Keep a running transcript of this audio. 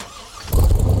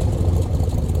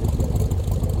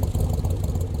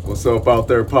What's up out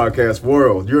there, podcast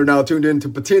world? You're now tuned in to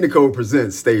Patina Code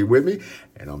Presents. Stay with me,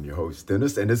 and I'm your host,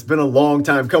 Dennis, and it's been a long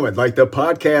time coming. Like, the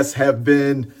podcasts have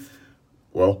been,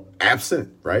 well,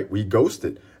 absent, right? We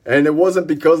ghosted. And it wasn't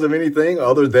because of anything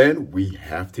other than we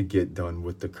have to get done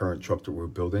with the current truck that we're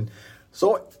building.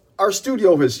 So our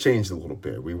studio has changed a little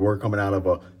bit. We were coming out of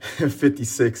a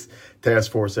 56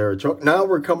 Task Force era truck. Now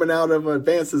we're coming out of an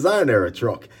Advanced Design era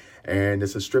truck. And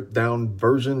it's a stripped down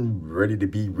version ready to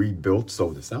be rebuilt.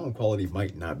 So the sound quality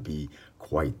might not be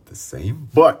quite the same.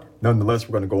 But nonetheless,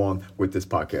 we're going to go on with this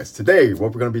podcast. Today,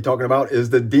 what we're going to be talking about is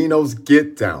the Dino's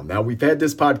Get Down. Now, we've had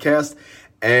this podcast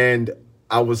and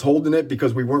I was holding it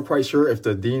because we weren't quite sure if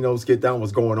the Dino's Get Down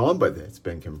was going on, but it's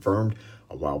been confirmed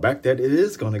a while back that it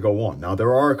is going to go on. Now,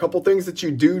 there are a couple things that you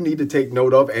do need to take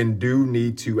note of and do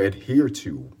need to adhere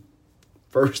to.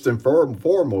 First and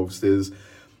foremost is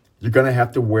you're going to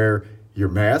have to wear your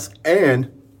mask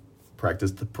and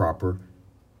practice the proper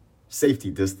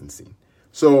safety distancing.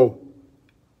 So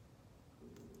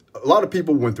a lot of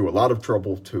people went through a lot of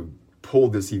trouble to pull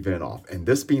this event off. And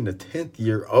this being the 10th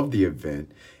year of the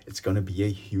event, it's going to be a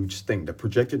huge thing. The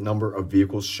projected number of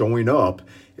vehicles showing up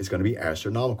is going to be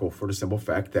astronomical for the simple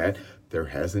fact that there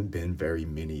hasn't been very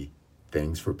many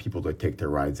things for people to take their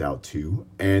rides out to,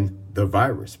 and the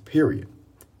virus, period.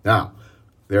 Now,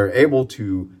 they're able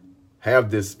to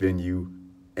have this venue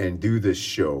and do this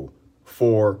show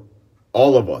for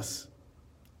all of us.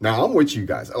 Now, I'm with you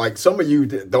guys. Like, some of you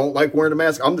don't like wearing a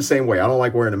mask. I'm the same way. I don't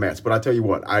like wearing a mask. But I tell you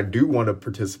what, I do want to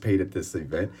participate at this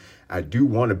event. I do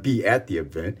want to be at the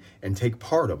event and take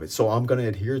part of it. So I'm going to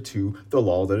adhere to the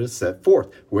law that is set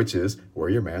forth, which is wear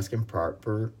your mask and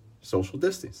proper social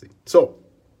distancing. So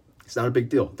it's not a big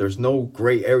deal. There's no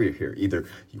gray area here. Either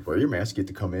you wear your mask, you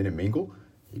get to come in and mingle.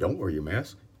 You don't wear your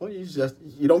mask, well,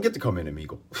 you don't get to come in and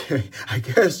mingle. I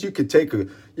guess you could take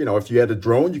if you had a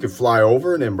drone, you could fly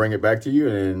over and then bring it back to you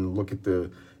and look at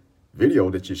the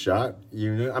video that you shot. I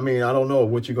don't know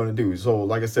what you're going to do. So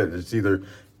like I said, it's either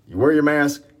you wear your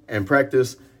mask and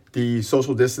practice the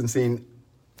social distancing,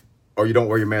 or you don't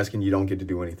wear your mask and you don't get to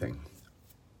do anything.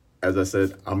 As I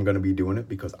said, I'm going to be doing it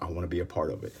because I want to be a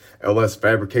part of it. LS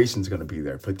Fabrication is going to be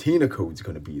there. Patina Code is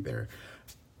going to be there.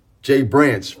 Jay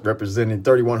Branch, representing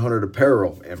 3100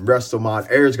 Apparel, and Restomod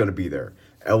Air is going to be there.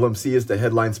 LMC is the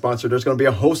headline sponsor. There's going to be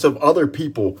a host of other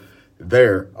people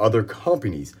there, other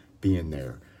companies being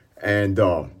there. And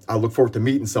I look forward to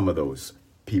meeting some of those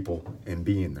people and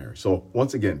being there. So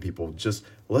once again, people, just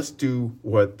let's do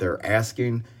what they're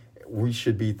asking. We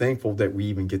should be thankful that we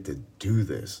even get to do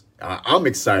this. I'm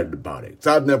excited about it.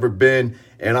 So I've never been,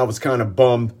 and I was kind of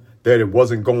bummed that it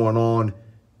wasn't going on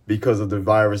because of the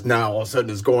virus. Now all of a sudden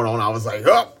it's going on. I was like,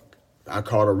 I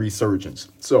caught a resurgence.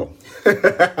 So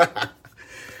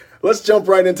let's jump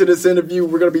right into this interview.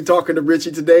 We're going to be talking to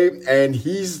Richie today, and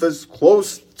he's as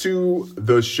close to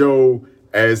the show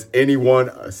as anyone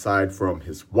aside from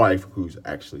his wife, who's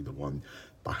actually the one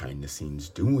behind the scenes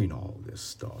doing all this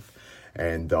stuff.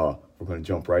 And we're going to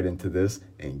jump right into this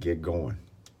and get going.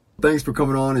 Thanks for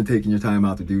coming on and taking your time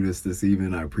out to do this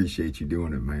evening. I appreciate you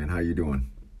doing it, man. How you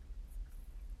doing?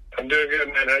 I'm doing good,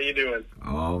 man. How you doing?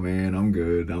 Oh, man, I'm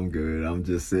good. I'm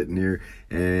just sitting here,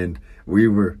 and we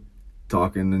were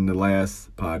talking in the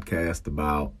last podcast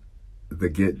about the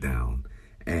Get Down,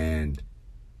 and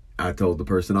I told the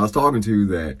person I was talking to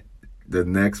that the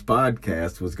next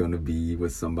podcast was going to be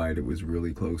with somebody that was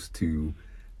really close to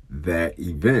that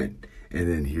event, and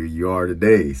then here you are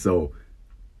today. So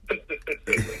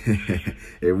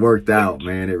it worked out,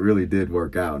 man. It really did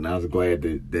work out, and I was glad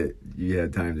that you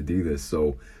had time to do this.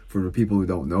 So for the people who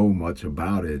don't know much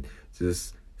about it,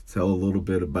 just tell a little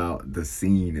bit about the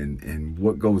scene and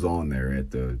what goes on there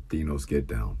at the Dino's Get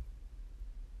Down.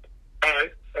 All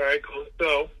right, cool.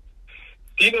 So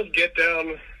Dino's Get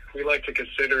Down, we like to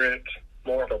consider it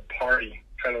more of a party,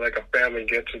 kind of like a family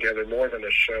get-together, more than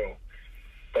a show.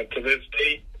 But to this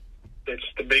date, it's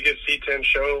the biggest C10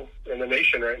 show in the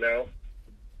nation right now.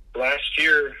 Last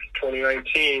year,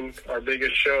 2019, our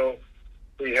biggest show,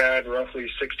 we had roughly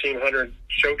 1,600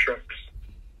 show trucks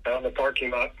out in the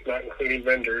parking lot, not including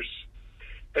vendors.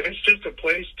 And it's just a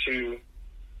place to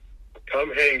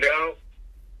come hang out,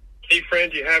 see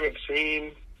friends you haven't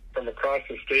seen from across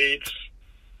the states.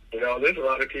 There's a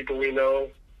lot of people we know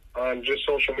on just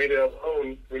social media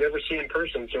alone we never see in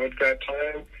person. So it's that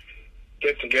time,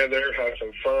 get together, have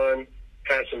some fun,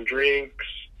 have some drinks,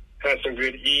 have some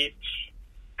good eats,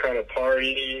 kind of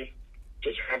party,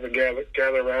 just have a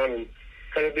gather around and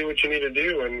kind of do what you need to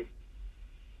do. And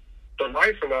the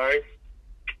wife and I,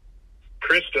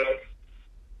 Krista,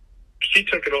 she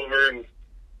took it over in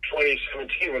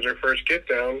 2017 was her first get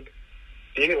down.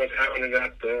 Dina was having it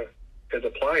at the his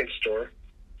appliance store.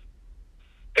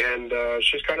 And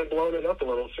she's kind of blown it up a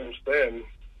little since then.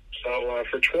 So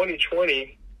for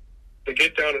 2020, the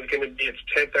Get Down is going to be its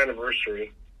 10th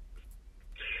anniversary.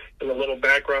 And a little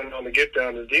background on the Get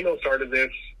Down is Dino started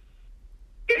this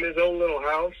in his own little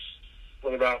house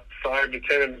with about 5 to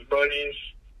 10 of his buddies.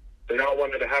 They all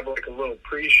wanted to have like a little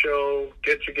pre-show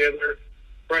get-together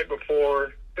right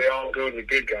before they all go to the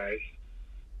Good Guys.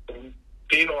 And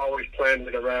Dino always planned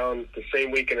it around the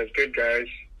same weekend as Good Guys.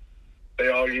 They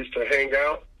all used to hang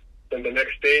out. Then the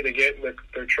next day they get in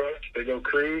their trucks, they go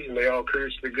cruise, and they all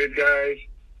cruise to the Good Guys.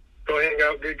 Go hang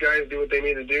out, Good Guys, do what they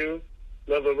need to do.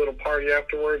 Another little party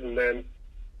afterwards, and then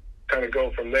kind of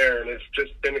go from there. And it's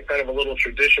just been kind of a little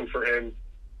tradition for him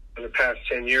in the past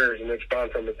 10 years. And it's gone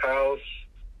from his house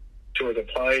to his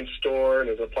appliance store, and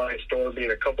his appliance store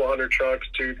being a couple hundred trucks,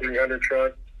 200-300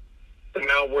 trucks. And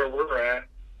now where we're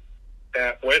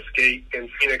at Westgate in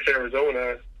Phoenix,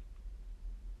 Arizona,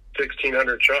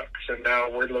 1,600 trucks. And now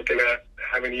we're looking at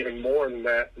having even more than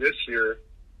that this year.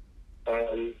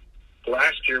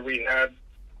 Last year we had,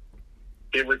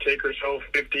 give or take or so,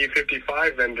 50,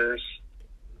 55 vendors.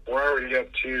 We're already up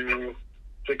to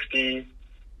 60,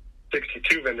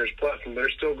 62 vendors plus, and they're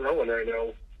still growing right now.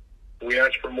 We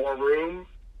asked for more room.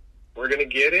 We're going to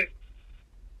get it.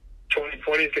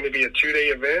 2020 is going to be a 2-day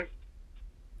event.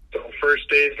 So first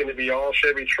day is going to be all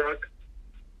Chevy truck,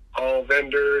 all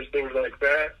vendors, things like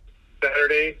that.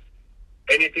 Saturday,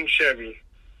 anything Chevy.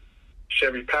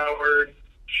 Chevy powered,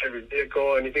 Chevy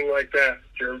vehicle, anything like that.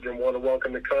 You're more than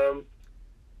welcome to come.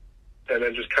 And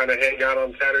then just kind of hang out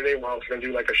on Saturday. We're also going to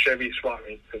do like a Chevy swap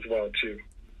meet as well, too.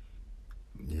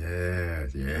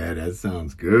 Yeah, that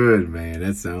sounds good, man.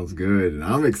 That sounds good. And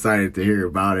I'm excited to hear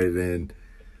about it. And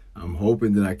I'm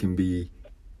hoping that I can be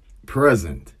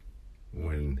present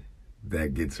when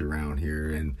that gets around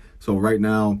here. And so right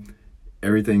now,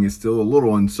 everything is still a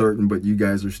little uncertain, but you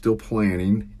guys are still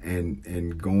planning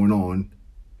and going on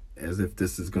as if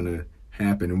this is going to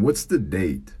happen. And what's the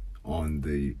date on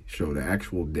the show, the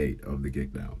actual date of the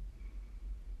Get Down?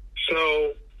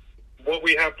 So what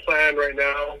we have planned right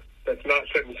now, that's not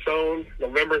set in stone,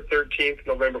 November 13th,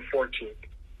 November 14th.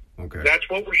 Okay. That's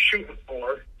what we're shooting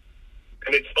for.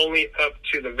 And it's only up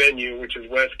to the venue, which is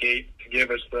Westgate, to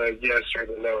give us the yes or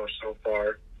the no so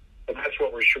far. But that's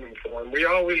what we're shooting for. And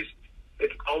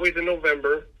it's always in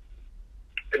November.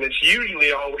 And it's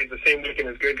usually always the same weekend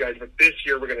as Good Guys. But this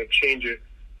year we're going to change it.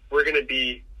 We're going to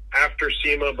be after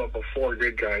SEMA, but before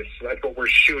Good Guys. So that's what we're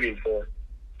shooting for.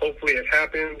 Hopefully it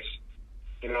happens.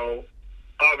 You know,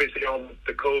 obviously all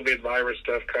the COVID virus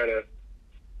stuff kind of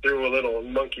threw a little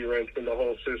monkey wrench in the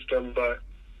whole system, but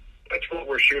that's what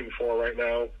we're shooting for right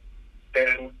now.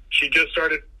 And she just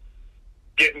started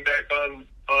getting back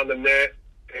on the net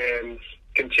and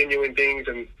continuing things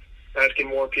and asking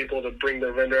more people to bring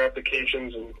their vendor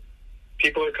applications, and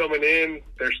people are coming in.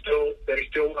 They still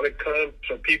want to come.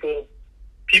 So people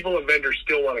and vendors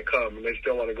still want to come, and they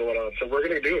still want to go on. So we're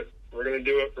going to do it. We're going to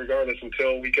do it regardless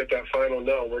until we get that final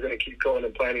no. We're going to keep going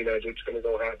and planning as it's going to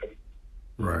go happen.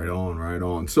 Right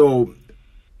on. So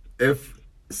if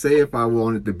I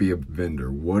wanted to be a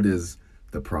vendor, what is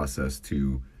the process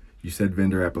to, you said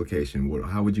vendor application.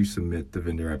 How would you submit the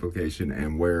vendor application,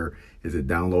 and where is it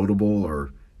downloadable,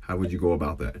 or how would you go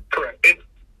about that? Correct. It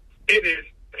is.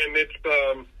 And it's,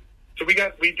 so we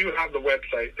do have the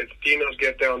website. It's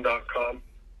dinosgetdown.com.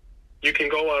 You can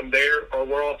go on there, or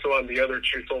we're also on the other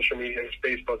two social medias,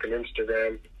 Facebook and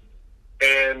Instagram.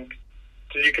 And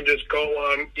so you can just go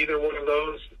on either one of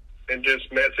those and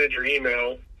just message or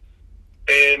email,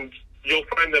 and you'll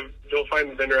find the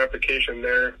vendor application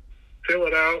there. Fill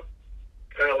it out,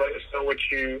 kind of let us know what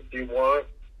you want,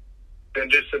 then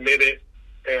just submit it,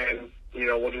 and you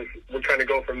know we'll kind of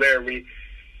go from there. We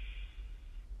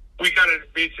gotta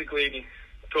basically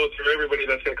go through everybody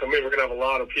that's going to come in. We're going to have a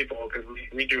lot of people because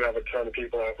we do have a ton of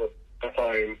people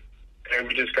applying, and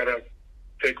we just got to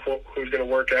pick who's going to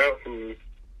work out. And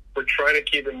we're trying to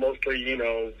keep it mostly,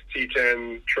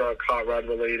 C10 truck, hot rod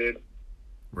related.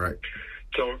 Right.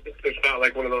 So it's not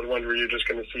like one of those ones where you're just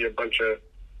going to see a bunch of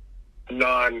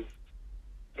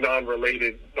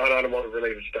non-related, non-automotive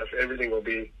related stuff. Everything will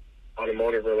be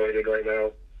automotive related right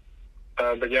now.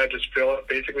 But yeah, just fill out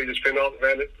the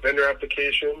vendor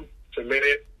application, submit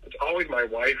it. It's always my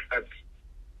wife that's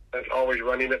always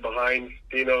running it behind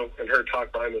Dino and her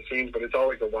talk behind the scenes, but it's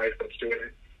always the wife that's doing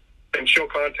it. And she'll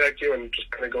contact you and just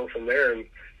kind of go from there. And,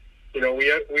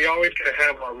 we always kind of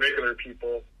have our regular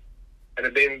people that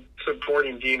have been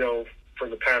supporting Dino for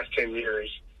the past 10 years.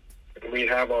 And we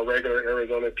have our regular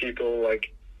Arizona people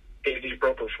like AZ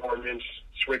Pro Performance,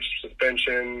 Switch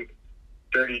Suspension,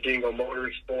 Dirty Dingo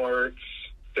Motorsports,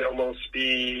 Delmo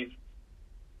Speed,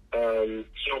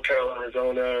 SoCal,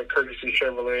 Arizona, Courtesy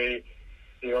Chevrolet.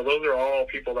 Those are all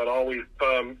people that always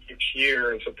come each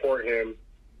year and support him.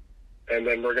 And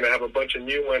then we're going to have a bunch of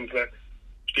new ones that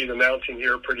she's announcing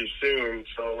here pretty soon.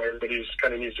 So everybody's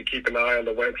kind of needs to keep an eye on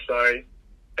the website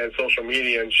and social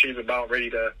media. And she's about ready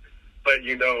to let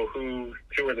you know who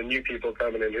are the new people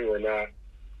coming and who are not.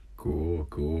 Cool.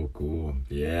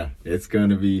 Yeah, that's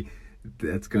gonna be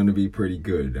pretty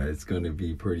good. It's gonna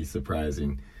be pretty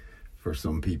surprising for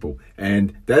some people,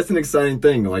 and that's an exciting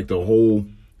thing. Like the whole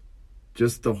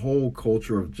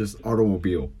culture of just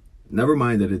automobile. Never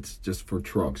mind that it's just for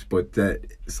trucks, but that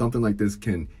something like this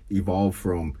can evolve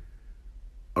from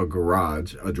a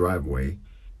garage, a driveway,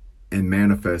 and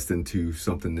manifest into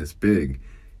something this big.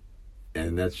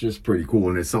 And that's just pretty cool.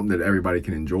 And it's something that everybody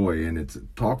can enjoy. And it's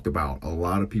talked about. A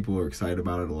lot of people are excited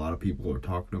about it. A lot of people are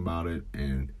talking about it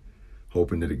and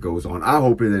hoping that it goes on. I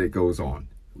hope that it goes on.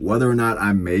 Whether or not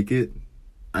I make it,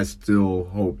 I still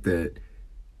hope that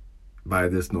by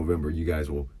this November, you guys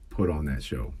will put on that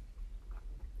show.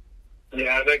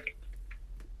 Yeah,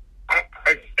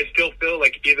 I still feel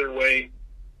like either way,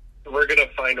 we're going to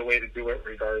find a way to do it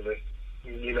regardless.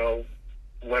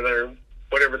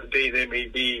 Whatever the day they may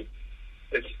be,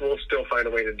 we'll still find a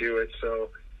way to do it. So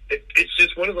it's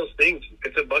just one of those things.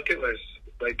 It's a bucket list.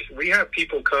 Like, we have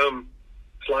people come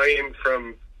flying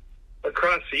from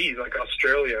across seas, like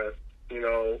Australia,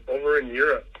 over in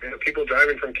Europe, people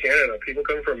driving from Canada, people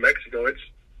coming from Mexico.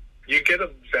 You get a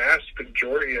vast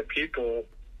majority of people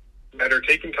that are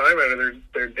taking time out of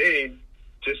their day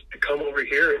just to come over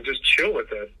here and just chill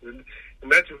with us. And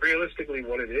that's realistically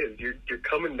what it is. You're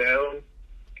coming down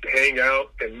to hang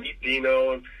out and meet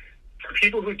Dino. And for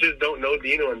people who just don't know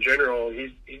Dino in general,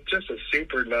 he's just a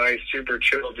super nice, super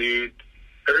chill dude.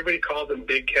 Everybody calls him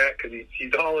Big Cat because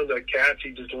he's all into cats.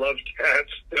 He just loves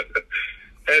cats.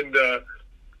 And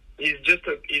he's just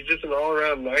an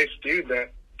all-around nice dude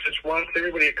that just wants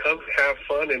everybody to come have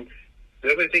fun. And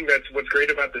the other thing what's great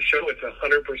about the show, it's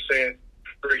 100%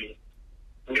 free.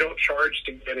 We don't charge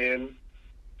to get in.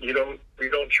 We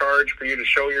don't charge for you to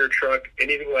show your truck,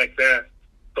 anything like that.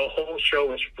 The whole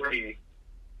show is free.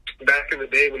 Back in the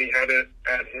day when he had it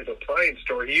at his appliance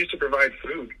store, he used to provide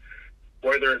food,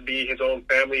 whether it be his own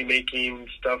family making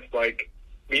stuff like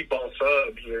meatball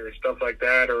subs or stuff like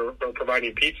that, or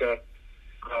providing pizza.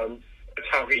 That's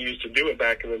how he used to do it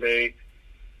back in the day.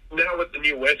 Now with the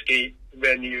new Westgate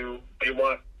venue, they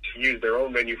want to use their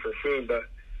own venue for food, but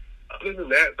other than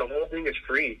that, the whole thing is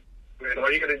free. And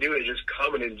all you got to do is just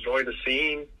come and enjoy the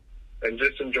scene and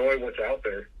just enjoy what's out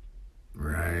there.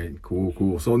 Right.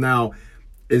 Cool. So now,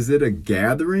 is it a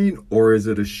gathering or is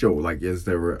it a show? Like, is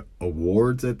there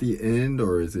awards at the end,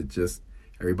 or is it just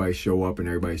everybody show up and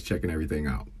everybody's checking everything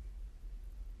out?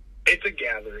 It's a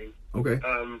gathering. Okay.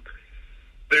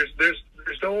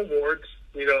 There's no awards.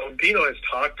 Dino has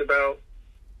talked about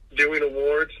doing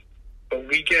awards, but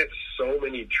we get so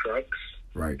many trucks.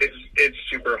 Right. It's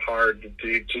super hard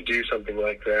to do something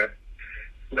like that.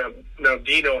 Now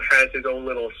Dino has his own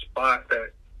little spot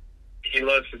that he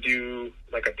loves to do,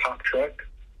 like a top truck,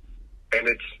 and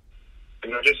it's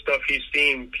just stuff he's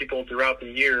seen people throughout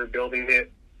the year building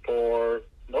it for.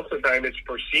 Most of the time it's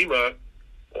for SEMA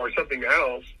or something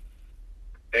else,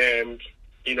 and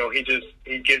he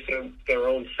gives them their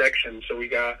own section. So we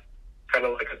got kind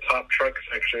of like a top truck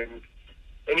section,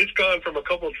 and it's gone from a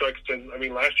couple of trucks to,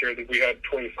 last year I think we had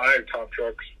 25 top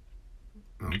trucks.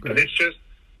 Okay. And it's just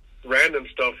random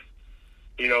stuff,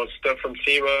 stuff from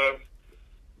SEMA,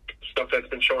 stuff that's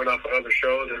been showing off on other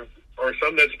shows, or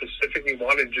some that specifically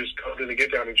wanted to just come to the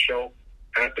Get Down and show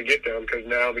at the Get Down, because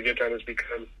now the Get Down has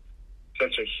become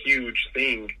such a huge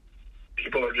thing.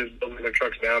 People are just building their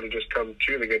trucks now to just come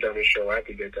to the Get Down and show at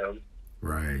the Get Down.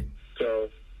 Right. So.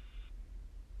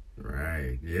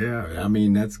 Right. Yeah.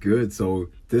 That's good. So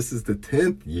this is the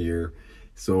 10th year.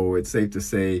 So it's safe to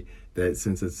say that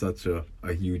since it's such a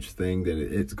huge thing, that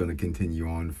it's going to continue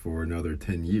on for another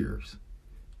 10 years.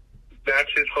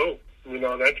 That's his hope.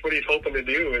 That's what he's hoping to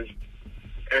do, is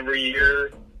every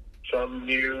year something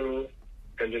new,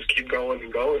 and just keep going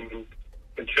and going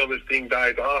until this thing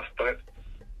dies off. But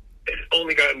it's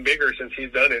only gotten bigger since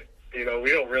he's done it. We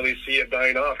don't really see it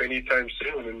dying off anytime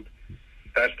soon, and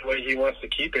that's the way he wants to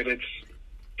keep it. It's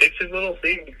his little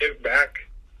thing to give back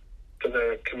to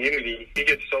the community. He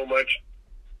gets so much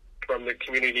from the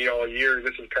community all year.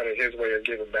 This is kind of his way of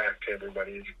giving back to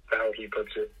everybody, is how he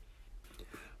puts it.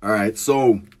 All right,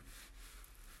 so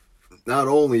not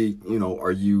only,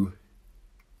 are you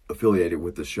affiliated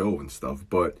with the show and stuff,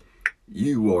 but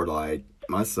you are like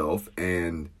myself,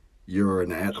 and you're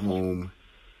an at-home,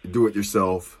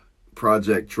 do-it-yourself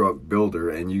project truck builder,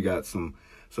 and you got some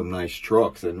nice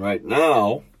trucks. And right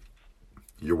now,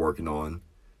 you're working on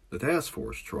the Task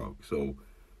Force truck. So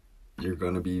you're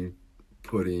going to be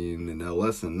putting an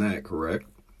LS in that, correct?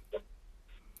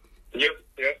 Yep.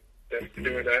 Definitely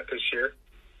doing that this year.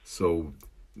 So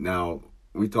now,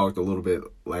 we talked a little bit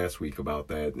last week about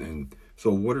that. And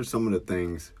so what are some of the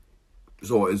things?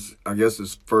 So as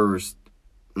first,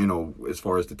 as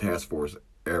far as the Task Force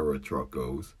era truck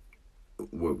goes,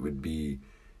 what would be,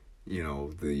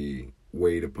 the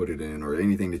way to put it in, or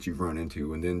anything that you've run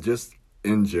into, and then just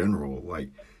in general, like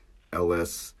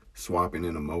LS swapping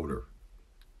in a motor?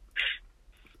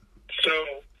 So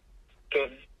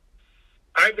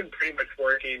I've been pretty much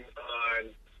working on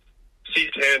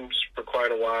C10s for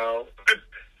quite a while.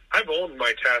 I've owned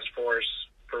my Task Force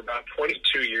for about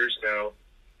 22 years now,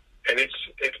 and it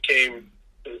came.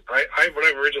 When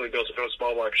I originally built it, it was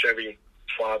small block Chevy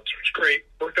swaps, which is great,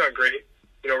 worked out great.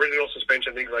 Original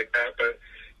suspension, things like that. But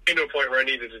came to a point where I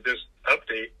needed to just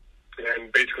update,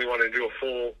 and basically wanted to do a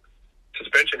full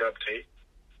suspension update.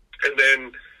 And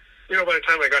then, by the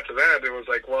time I got to that, it was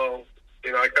like, well,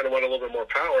 I kind of want a little bit more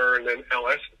power, and then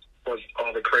LS was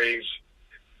all the craze.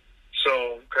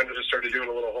 So kind of just started doing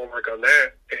a little homework on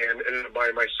that, and ended up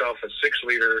buying myself a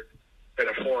 6-liter and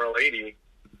a 4L80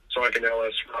 so I can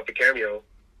LS swap the Cameo.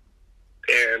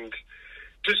 And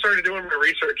just started doing my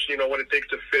research, what it takes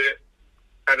to fit,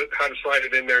 how to slide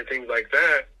it in there, and things like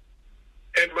that.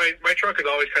 And my truck has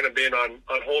always kind of been on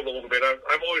hold a little bit.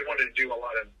 I've always wanted to do a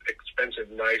lot of expensive,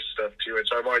 nice stuff to it,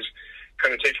 so I've always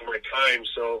kind of taken my time.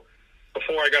 So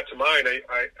before I got to mine,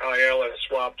 I LS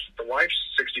swapped the wife's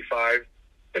 65,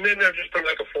 and then I've just put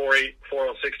like a 4.8,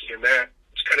 4L60 in that.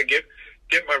 Just kind of get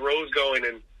my rows going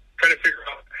and kind of figure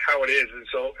out how it is. And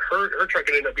so her truck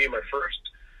ended up being my first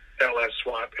LS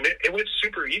swap, and it was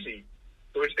super easy.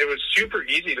 It was super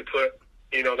easy to put,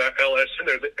 that LS in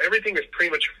there. Everything is pretty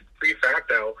much prefab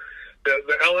now.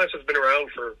 The LS has been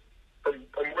around for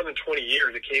more than 20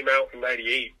 years. It came out in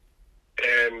 98,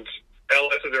 and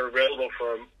LSs are available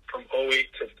from 08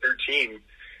 to 13.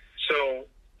 So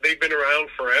they've been around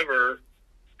forever,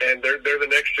 and they're the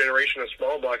next generation of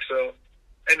small blocks. So,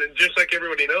 and just like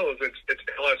everybody knows, it's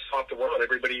LS off the world.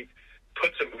 Everybody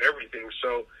puts them in everything.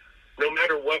 So no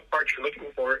matter what parts you're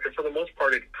looking for, and for the most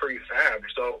part, it's prefab.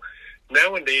 So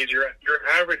nowadays, your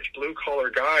average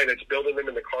blue-collar guy that's building them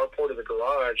in the carport or the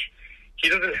garage, he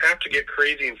doesn't have to get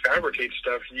crazy and fabricate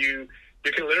stuff. You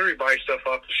can literally buy stuff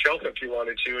off the shelf if you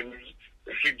wanted to, and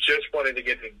if you just wanted to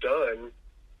get it done,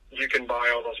 you can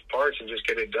buy all those parts and just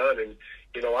get it done. And,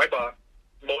 I bought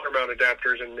motor mount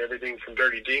adapters and everything from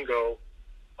Dirty Dingo.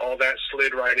 All that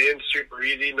slid right in, super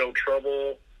easy, no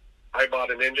trouble. I bought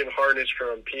an engine harness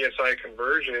from PSI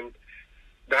Conversion.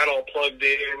 That all plugged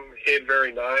in, hid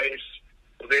very nice.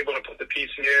 Was able to put the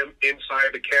PCM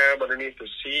inside the cab underneath the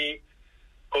seat.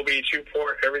 OBD2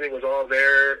 port, everything was all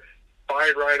there.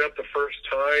 Fired right up the first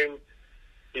time.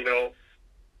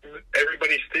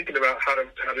 Everybody's thinking about how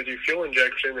to do fuel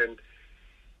injection, and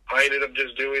I ended up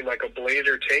just doing like a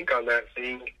Blazer tank on that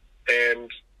thing,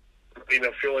 and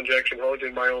fuel injection hose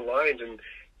in my own lines, and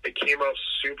it came out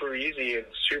super easy and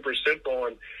super simple.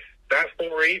 And that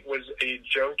 4.8 was a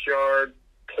junkyard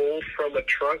pulled from a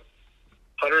truck,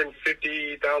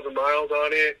 150,000 miles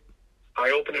on it. I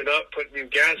opened it up, put new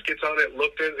gaskets on it,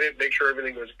 looked at it, make sure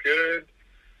everything was good.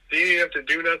 Didn't have to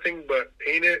do nothing but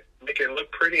paint it, make it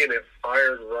look pretty, and it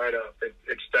fired right up.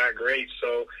 It's that great.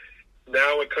 So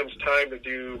now it comes time to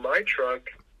do my truck.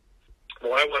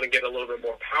 Well, I want to get a little bit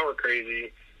more power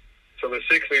crazy. So the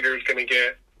 6-liter is going to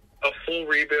get a full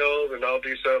rebuild, and I'll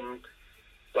do some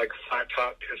like flat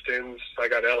top pistons. I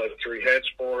got LS3 heads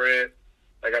for it.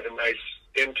 I got a nice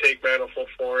intake manifold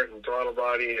for it, and throttle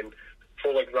body, and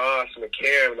full exhaust, and a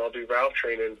cam, and I'll do valve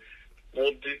training.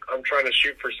 I'm trying to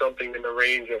shoot for something in the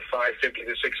range of 550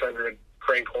 to 600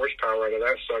 crank horsepower out of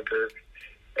that sucker,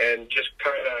 and just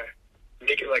kind of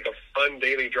make it like a fun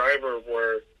daily driver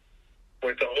where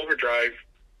with the overdrive,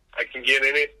 I can get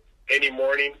in it any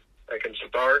morning. I can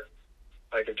start.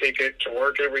 I can take it to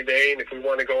work every day, and if we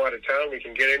want to go out of town, we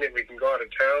can get in it. We can go out of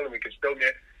town, and we can still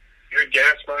get good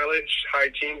gas mileage, high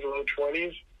teens, low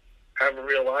 20s, have a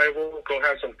reliable, go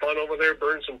have some fun over there,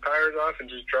 burn some tires off, and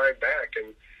just drive back.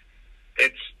 And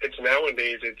it's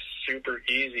nowadays, it's super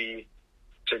easy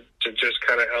to just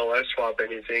kind of LS swap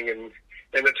anything. And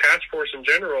the Task Force in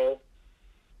general,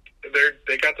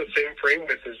 they got the same frame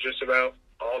width as just about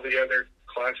all the other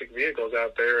classic vehicles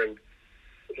out there. And,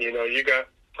 you got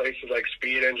places like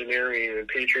Speed Engineering and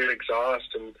Patriot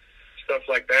Exhaust and stuff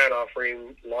like that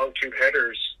offering long tube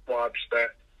headers swaps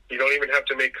that you don't even have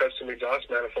to make custom exhaust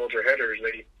manifolds or headers.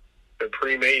 They're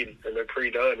pre-made and they're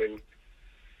pre-done. And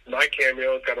my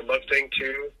Cameo's got a Mustang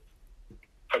 2.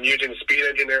 I'm using Speed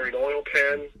Engineering oil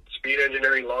pan, Speed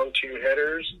Engineering long tube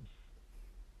headers,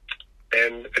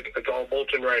 and it's all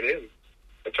bolting right in.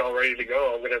 It's all ready to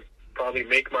go. I'm going to probably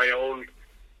make my own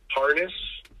harness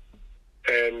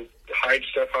and hide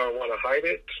stuff how I want to hide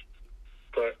it.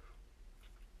 But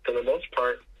for the most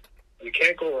part, you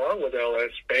can't go wrong with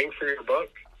LS. Bang for your buck.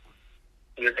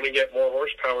 You're going to get more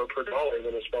horsepower per dollar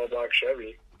than a small block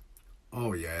Chevy.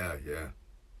 Oh, yeah.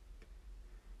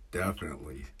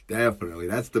 Definitely.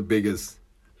 That's the biggest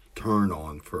turn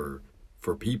on for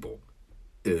people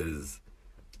is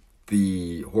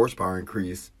the horsepower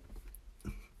increase.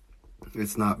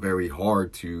 It's not very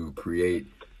hard to create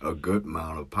a good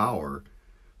amount of power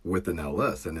with an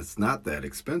LS, and it's not that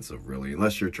expensive really,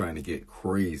 unless you're trying to get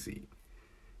crazy,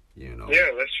 you know. Yeah,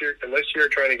 unless you're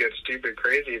trying to get stupid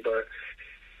crazy. But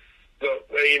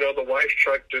the wife's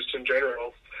truck, just in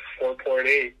general,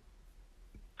 4.8,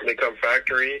 they come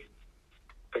factory.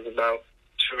 It's about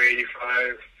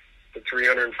 285 to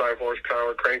 305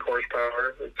 horsepower, crank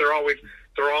horsepower. They're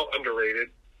all underrated.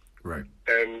 Right.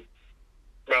 And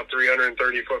about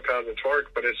 330 foot-pounds of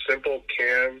torque, but it's simple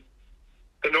cam.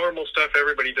 The normal stuff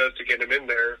everybody does to get them in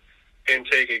there,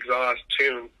 intake, exhaust,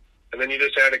 tune, and then you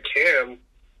just add a cam.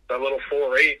 That little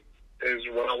 4.8 is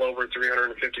well over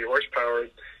 350 horsepower.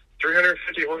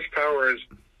 350 horsepower is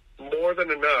more than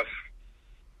enough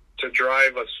to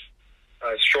drive a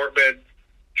short bed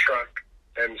truck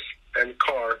and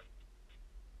car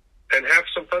and have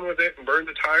some fun with it and burn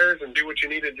the tires and do what you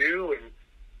need to do and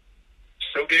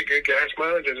still get good gas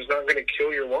mileage, and it's not going to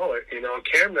kill your wallet. You know, a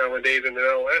cam nowadays in an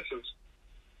LS is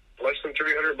less than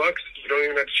 $300. You don't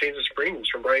even have to change the springs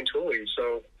from Brian Tooley.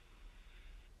 So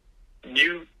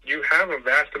you have a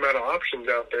vast amount of options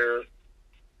out there,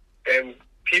 and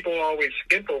people always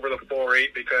skip over the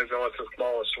 4.8 because, it's the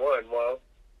smallest one. Well,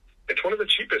 it's one of the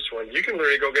cheapest ones. You can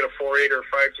literally go get a 4.8 or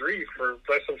 5.3 for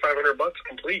less than $500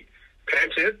 complete, pan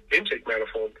to intake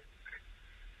manifold.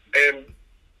 And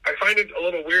I find it a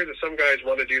little weird that some guys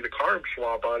want to do the carb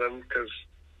swap on them, because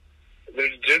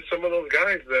there's just some of those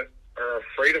guys that are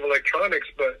afraid of electronics.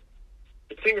 But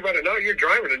the thing about it now, you're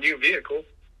driving a new vehicle.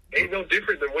 Ain't no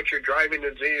different than what you're driving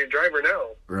as your driver now.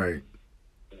 Right.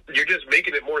 You're just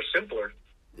making it more simpler.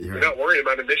 Yeah. You're not worrying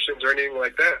about emissions or anything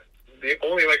like that. The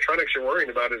only electronics you're worrying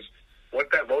about is what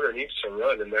that motor needs to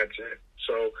run, and that's it.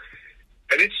 So,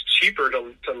 and it's cheaper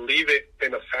to leave it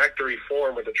in a factory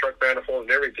form with the truck manifold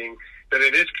and everything than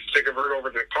it is to convert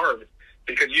over to carb,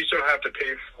 because you still have to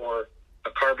pay for a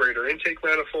carburetor intake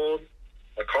manifold,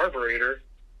 a carburetor,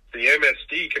 the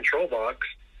MSD control box,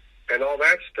 and all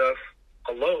that stuff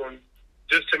alone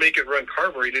just to make it run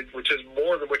carbureted, which is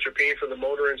more than what you're paying for the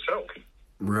motor itself.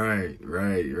 Right.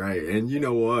 And you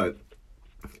know what?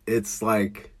 It's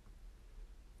like,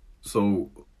 so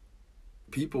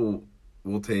people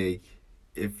will take,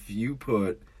 if you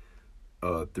put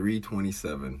a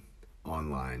 327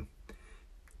 online,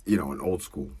 an old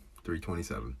school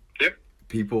 327. Yep.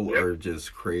 People are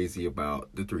just crazy about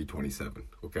the 327,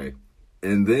 okay?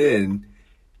 And then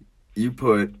you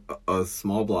put a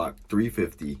small block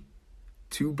 350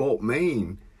 2-bolt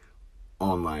main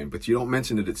online, but you don't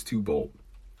mention that it's 2-bolt.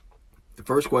 The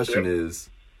first question is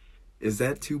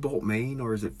that 2-bolt main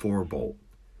or is it 4-bolt?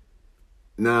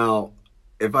 Now,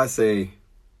 if I say,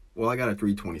 well, I got a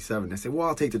 327, they say, well,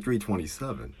 I'll take the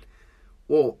 327.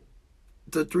 Well,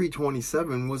 the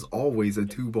 327 was always a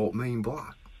 2-bolt main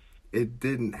block. It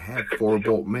didn't have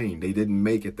 4-bolt main. They didn't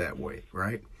make it that way,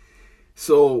 right?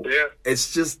 So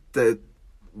it's just that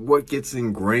what gets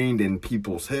ingrained in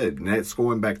people's head, and that's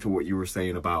going back to what you were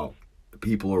saying about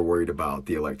people are worried about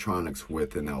the electronics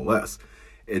with an LS.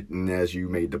 And as you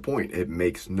made the point, it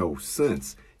makes no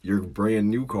sense. Your brand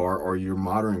new car or your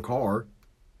modern car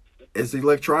is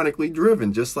electronically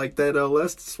driven, just like that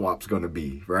LS swap's going to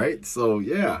be, right? So,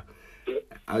 yeah,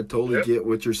 I totally get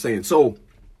what you're saying. So,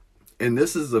 and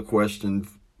this is a question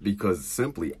because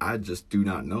simply I just do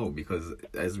not know, because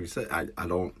as we said, I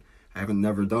haven't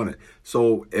never done it.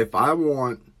 So if I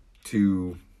want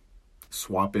to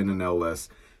swap in an LS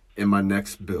in my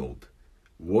next build,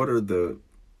 what are the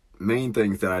main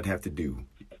things that I'd have to do?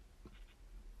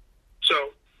 So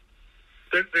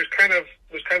there's kind of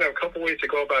a couple ways to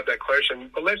go about that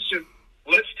question, but let's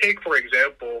take, for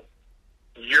example,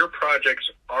 your project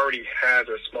already has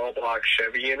a small block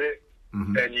Chevy in it,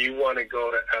 and you want to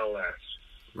go to LS.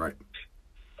 Right.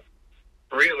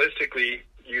 Realistically,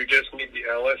 you just need the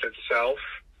LS itself,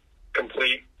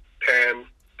 complete pan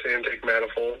to intake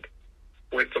manifold,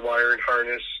 with the wire and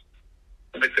harness,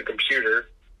 with the computer,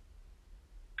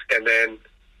 and then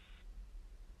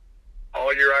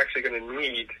all you're actually going to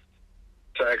need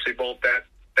to actually bolt that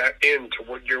in to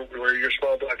where your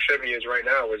small block Chevy is right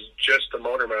now is just the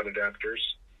motor mount adapters.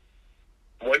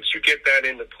 Once you get that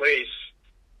into place,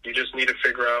 you just need to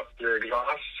figure out your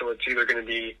exhaust. So it's either going to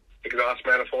be exhaust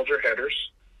manifolds or headers.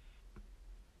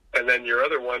 And then your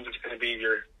other ones is going to be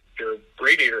your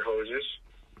radiator hoses.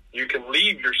 You can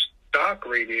leave your stock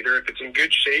radiator if it's in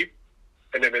good shape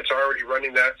and if it's already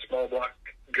running that small block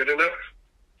good enough.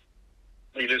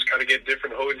 You just got to get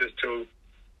different hoses to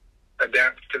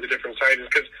adapt to the different sizes.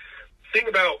 Because the thing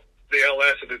about the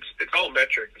LS is it's all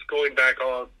metric. It's going back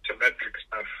on to metric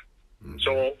stuff. Mm-hmm.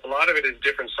 So a lot of it is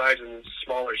different sizes and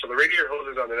smaller. So the radiator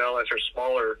hoses on an LS are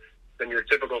smaller than your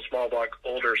typical small block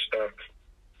older stuff.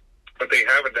 But they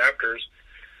have adapters.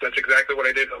 That's exactly what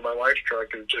I did on my wife's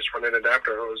truck, is just run an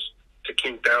adapter hose to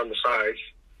kink down the size.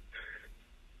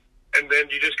 And then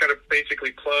you just got to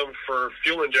basically plumb for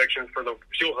fuel injection for the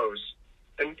fuel hose.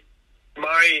 And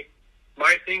my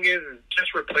thing is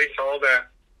just replace all that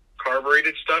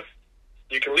carbureted stuff.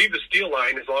 You can leave the steel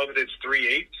line as long as it's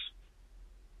 3/8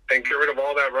 and get rid of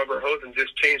all that rubber hose and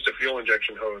just change the fuel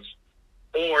injection hose.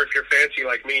 Or if you're fancy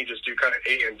like me, just do kind of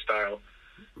AN style.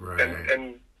 Right.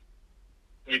 And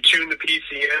you tune the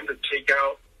PCM to take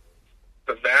out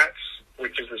the VATs,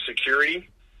 which is the security,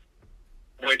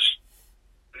 which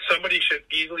somebody should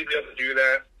easily be able to do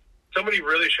that. Somebody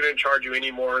really shouldn't charge you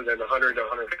any more than $100 to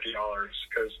 $150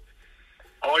 because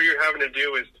all you're having to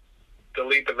do is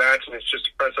delete the VATs, and it's just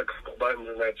to press a couple buttons,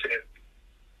 and that's it.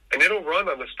 And it'll run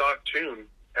on the stock tune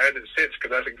as it sits,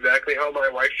 because that's exactly how my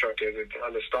wife's truck is. It's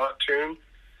on the stock tune,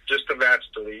 just the VATs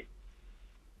delete.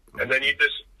 And then you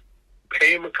just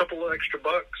pay them a couple of extra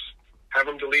bucks, have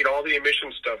them delete all the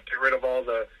emission stuff, get rid of all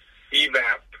the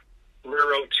EVAP,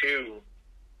 rear O2,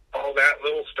 all that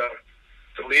little stuff.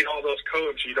 Delete all those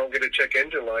codes so you don't get a check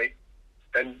engine light,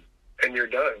 and you're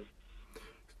done.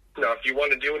 Now, if you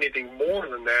want to do anything more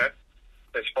than that,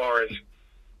 as far as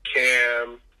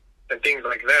cam and things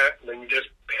like that, then you just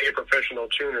pay a professional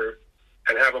tuner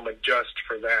and have them adjust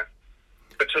for that.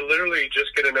 But to literally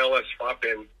just get an LS swap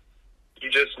in, you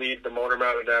just need the motor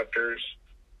mount adapters,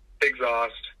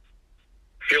 exhaust,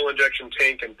 fuel injection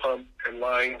tank and pump and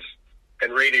lines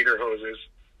and radiator hoses,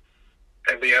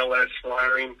 and the LS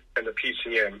wiring and the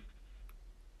PCM.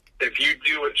 If you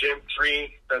do a Gen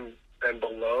 3 and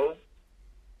below,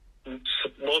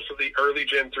 most of the early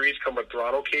Gen 3s come with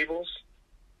throttle cables,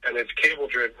 and it's cable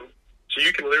driven. So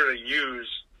you can literally use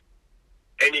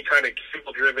any kind of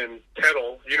cable driven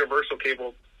pedal, universal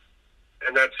cable,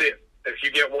 and that's it. If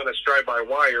you get one that's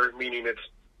drive-by-wire, meaning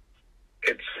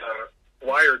it's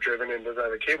wire driven and doesn't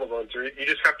have a cable going through it, you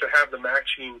just have to have the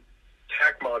matching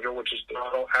TAC module, which is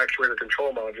throttle actuator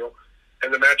control module,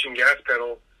 and the matching gas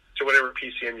pedal to whatever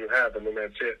PCM you have, and then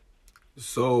that's it.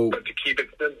 So, but to keep it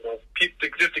simple,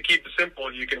 to keep it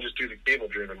simple, you can just do the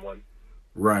cable-driven one.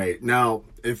 Right. Now,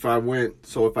 if I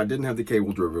didn't have the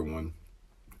cable-driven one,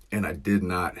 and I did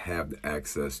not have the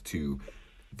access to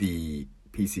the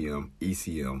PCM,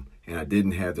 ECM, and I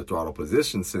didn't have the throttle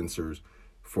position sensors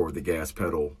for the gas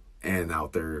pedal and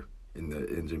out there in the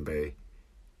engine bay,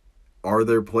 are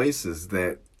there places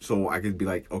that, so I could be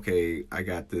like, okay, I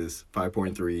got this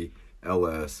 5.3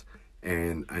 LS,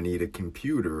 and I need a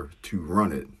computer to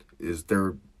run it. Is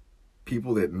there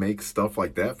people that make stuff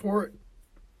like that for it?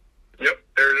 Yep,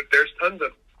 there's tons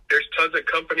of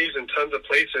companies and tons of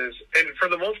places, and for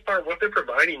the most part, what they're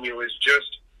providing you is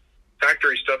just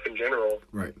factory stuff in general.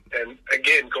 Right. And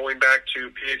again, going back to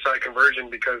PSI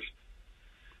conversion, because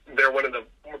they're one of the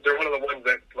ones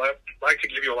that like to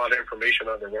give you a lot of information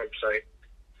on their website.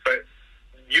 But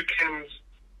you can,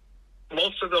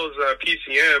 most of those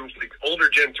PCMs, the older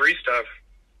Gen 3 stuff,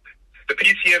 the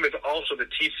PCM is also the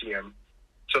TCM.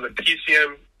 So the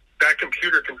PCM, that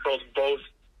computer controls both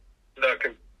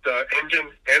the engine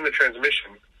and the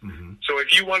transmission. Mm-hmm. So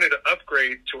if you wanted to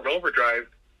upgrade to an overdrive,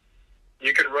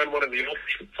 you could run one of the old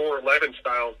 411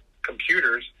 style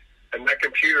computers, and that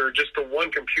computer, just the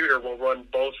one computer, will run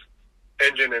both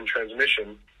engine and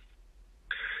transmission.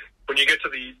 When you get to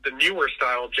the newer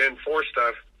style Gen 4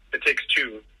 stuff, it takes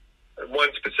two. One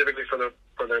specifically for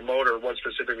the motor, one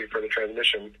specifically for the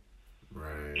transmission.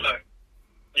 Right. But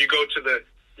you go to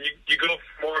you go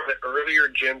for more of the earlier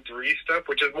Gen 3 stuff,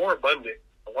 which is more abundant,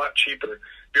 a lot cheaper.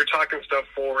 You're talking stuff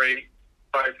for a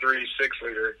 5.3,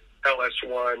 6-liter,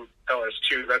 LS1,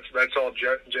 LS2. That's all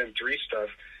Gen 3 stuff.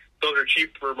 Those are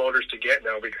cheaper motors to get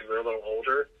now because they're a little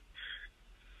older.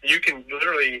 You can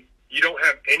literally, you don't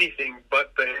have anything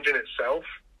but the engine itself.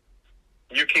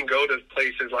 You can go to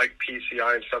places like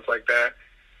PCI and stuff like that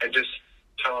and just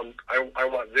tell them, I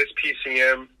want this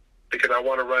PCM because I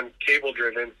want to run cable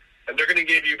driven, and they're going to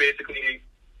give you basically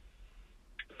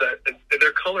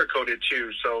they're color coded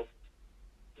too. So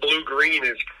blue green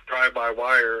is drive by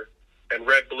wire, and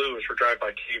red blue is for drive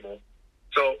by cable.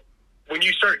 So when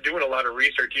you start doing a lot of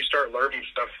research, you start learning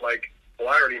stuff like, well,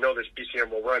 I already know this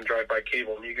PCM will run drive by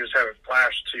cable, and you can just have it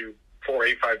flashed to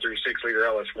 48536 liter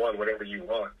LS1, whatever you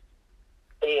want.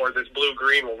 Or this blue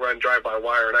green will run drive by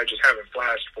wire, and I just have it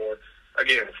flashed for,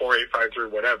 again, 4853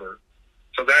 whatever.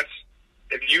 So that's,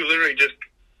 if you literally just,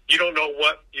 you don't know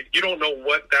what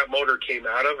that motor came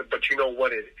out of, but you know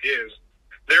what it is.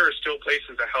 There are still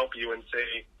places to help you and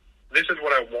say, this is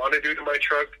what I want to do to my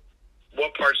truck.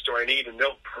 What parts do I need? And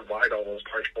they'll provide all those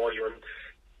parts for you. And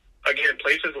again,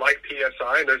 places like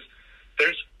PSI, there's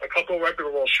a couple of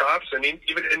reputable shops and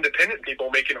even independent people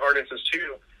making harnesses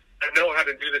too that know how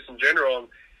to do this in general. And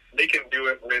they can do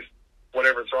it with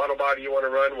whatever throttle body you want to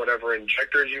run, whatever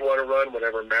injectors you want to run,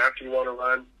 whatever map you want to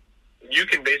run. You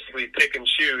can basically pick and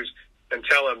choose and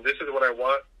tell them, this is what I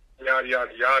want, yada,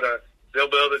 yada, yada. They'll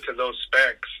build it to those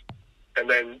specs, and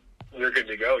then you're good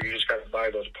to go. You just got to buy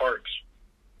those parts.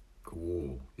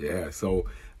 Cool. Yeah. So,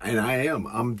 and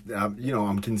I'm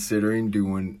considering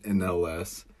doing an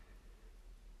LS,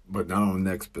 but not on the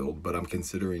next build, but I'm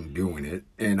considering doing it,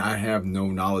 and I have no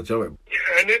knowledge of it.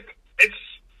 Yeah, and it's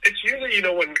usually,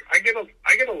 when I get a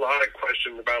lot of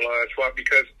questions about LS swap,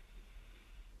 because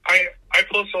I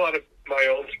post a lot of my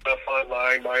own stuff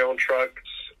online, my own trucks,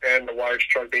 and the wife's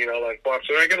truck being LS swap.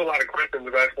 So I get a lot of questions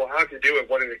about, well, how'd you do it?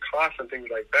 What did it cost? And things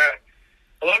like that.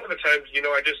 A lot of the times,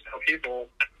 I just tell people,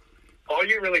 all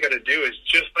you really got to do is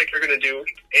just like you're going to do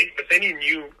with any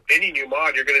new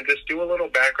mod, you're going to just do a little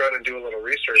background and do a little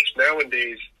research.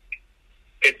 Nowadays,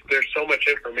 there's so much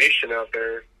information out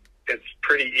there. It's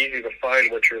pretty easy to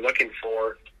find what you're looking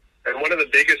for. And one of the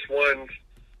biggest ones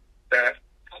that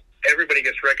everybody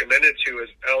gets recommended to is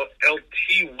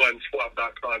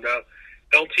LT1swap.com. Now,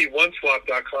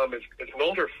 LT1swap.com is an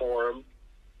older forum,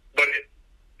 but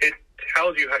it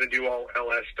tells you how to do all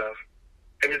LS stuff.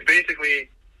 And it's basically,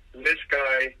 this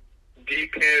guy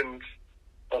depins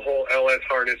a whole LS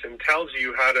harness and tells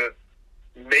you how to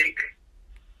make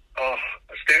a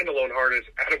standalone harness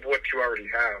out of what you already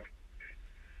have.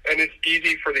 And it's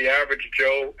easy for the average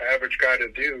Joe, average guy to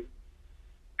do.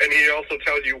 And he also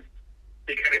tells you,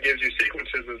 he kind of gives you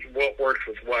sequences of what works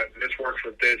with what. This works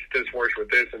with this works with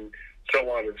this, and so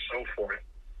on and so forth.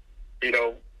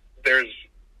 There's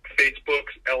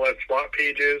Facebook's LS swap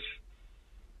pages.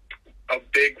 A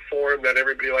big forum that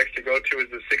everybody likes to go to is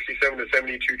the 67 to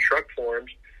 72 truck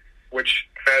forums, which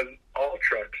has all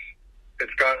trucks.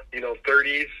 It's got,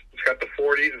 30s, it's got the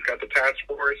 40s, it's got the Task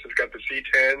Force, it's got the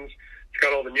C10s, it's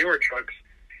got all the newer trucks.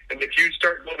 And if you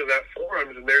start going to that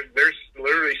forums, and there's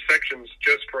literally sections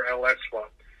just for LS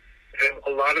swap. And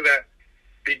a lot of that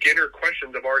beginner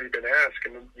questions have already been asked,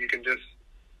 and you can just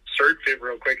search it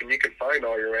real quick, and you can find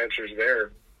all your answers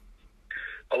there.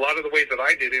 A lot of the ways that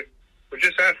I did it was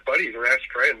just ask buddies or ask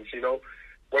friends.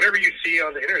 Whatever you see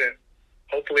on the internet,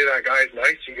 hopefully that guy's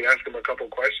nice. You can ask him a couple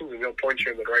questions, and he'll point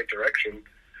you in the right direction.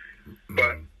 Mm-hmm.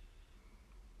 But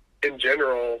in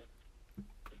general,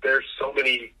 there's so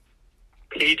many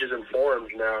pages and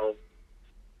forums now,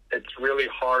 it's really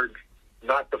hard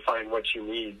not to find what you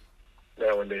need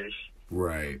nowadays.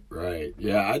 Right.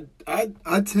 Yeah,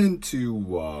 I tend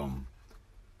to,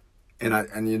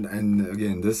 and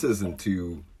again, this isn't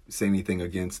to say anything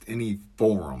against any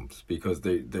forums, because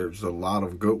there's a lot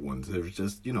of good ones. There's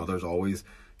just, there's always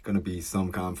going to be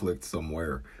some conflict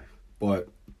somewhere. But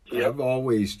yep. I've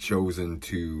always chosen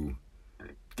to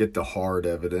get the hard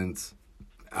evidence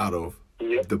out of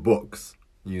yep. the books.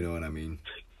 You know what I mean?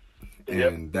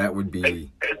 Yep. And that would be... And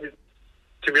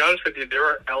to be honest with you, there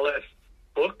are LS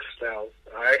books now.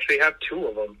 I actually have 2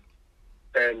 of them.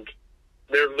 And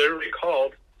they're literally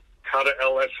called How to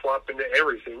LS Swap Into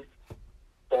Everything,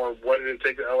 or What Did It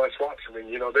Take to LS Swaps. I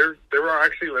mean, there are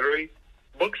actually literally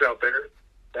books out there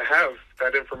that have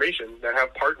that information, that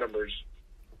have part numbers.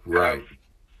 Right.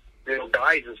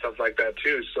 Guides and stuff like that,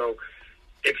 too. So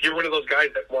if you're one of those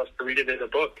guys that wants to read it in a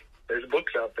book, there's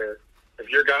books out there. If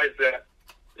you're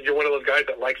one of those guys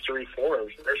that likes to read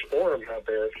forums, there's forums out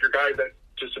there. If you're a guy that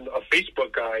just a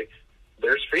Facebook guy,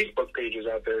 there's Facebook pages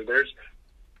out there. There's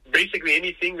basically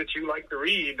anything that you like to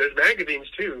read. There's magazines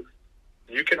too.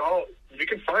 You can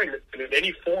find it in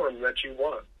any forum that you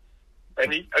want.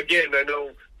 And again, I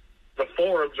know the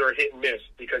forums are hit and miss,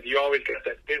 because you always get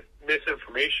that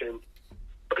misinformation,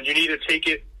 but you need to take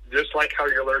it just like how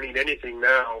you're learning anything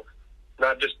now,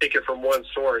 not just take it from one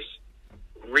source.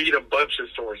 Read a bunch of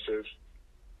sources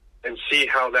and see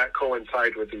how that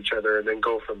coincides with each other, and then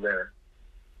go from there.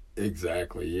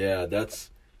 Exactly. Yeah,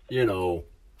 that's,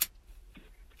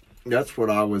 That's what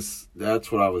I was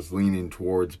leaning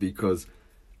towards, because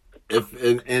if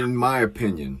in my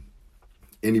opinion,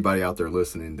 anybody out there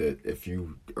listening, that if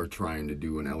you are trying to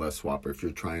do an LS swap, or if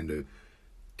you're trying to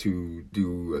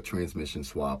do a transmission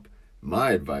swap,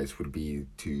 my advice would be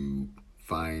to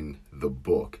find the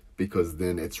book, because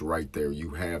then it's right there.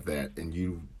 You have that, and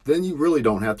you really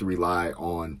don't have to rely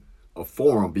on a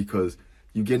forum, because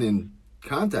you get in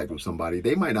contact with somebody,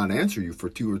 they might not answer you for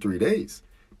 2 or 3 days,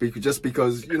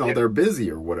 because they're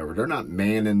busy or whatever. They're not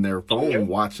manning their phone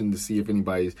watching to see if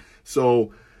anybody's.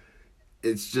 So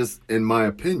it's just, in my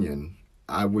opinion,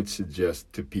 I would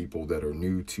suggest to people that are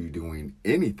new to doing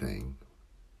anything,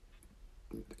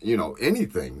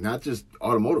 anything, not just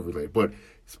automotive related, but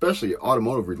especially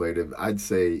automotive related, I'd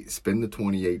say spend the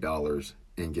 $28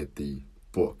 and get the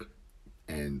book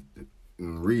and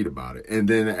read about it. And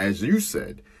then, as you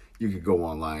said, you could go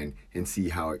online and see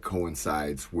how it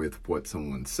coincides with what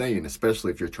someone's saying,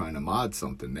 especially if you're trying to mod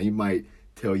something. They might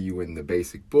tell you in the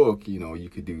basic book, you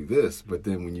could do this, but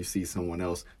then when you see someone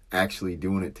else actually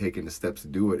doing it, taking the steps to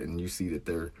do it, and you see that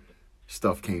their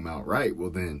stuff came out right,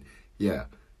 well then,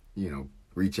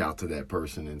 reach out to that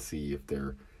person and see if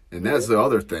they're, and that's the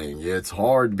other thing. Yeah, it's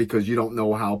hard because you don't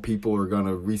know how people are going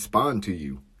to respond to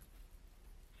you.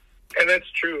 And that's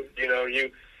true.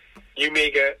 You may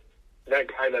get that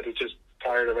guy that is just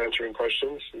tired of answering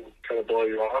questions and kind of blow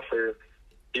you off, or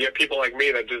you get people like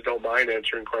me that just don't mind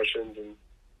answering questions, and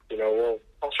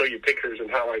I'll show you pictures and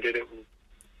how I did it,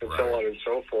 and right, so on and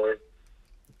so forth.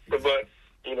 But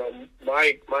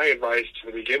my advice to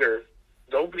the beginner: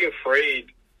 don't be afraid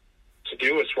to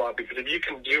do a swap, because if you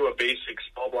can do a basic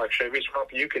small block Chevy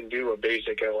swap, you can do a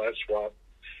basic LS swap.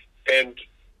 And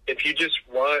if you just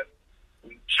want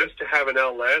just to have an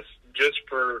LS just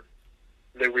for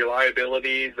the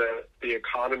reliability, the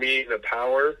economy, the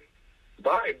power,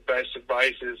 my best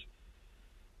advice is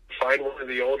find one of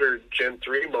the older Gen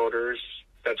 3 motors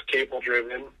that's cable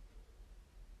driven.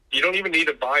 You don't even need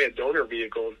to buy a donor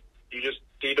vehicle. You just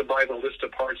need to buy the list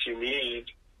of parts you need.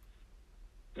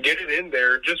 Get it in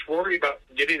there. Just worry about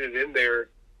getting it in there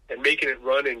and making it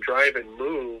run and drive and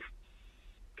move.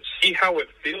 See how it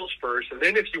feels first, and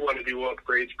then if you want to do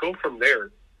upgrades, go from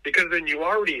there. Because then you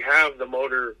already have the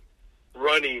motor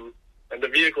running and the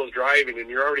vehicle's driving, and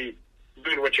you're already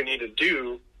doing what you need to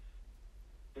do.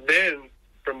 Then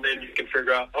from then you can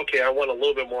figure out, okay, I want a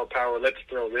little bit more power. Let's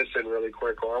throw this in really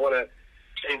quick, or I want to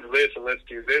change this and let's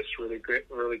do this really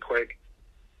quick.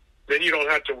 Then you don't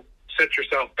have to set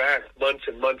yourself back months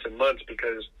and months and months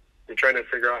because you're trying to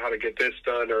figure out how to get this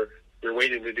done, or you're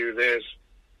waiting to do this.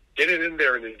 Get it in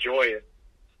there and enjoy it,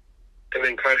 and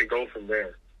then kind of go from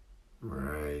there.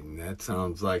 Right, and that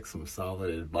sounds like some solid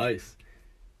advice,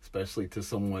 especially to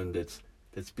someone that's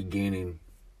beginning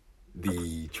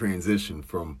the transition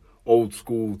from old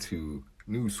school to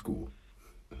new school.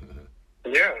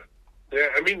 Yeah.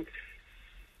 I mean,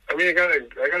 I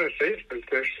gotta say,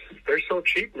 they're so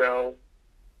cheap now.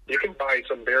 You can buy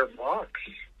some bare blocks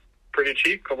pretty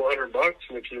cheap, $200,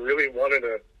 and if you really wanted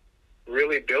to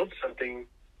really build something,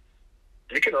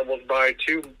 you can almost buy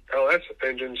 2 LS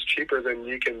engines cheaper than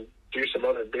you can do some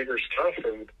other bigger stuff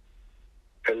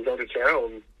and go to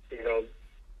town.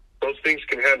 Those things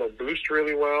can handle boost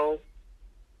really well.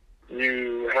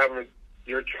 You have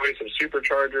your choice of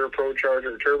supercharger,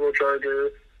 procharger, turbocharger.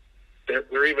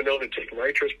 They're even known to take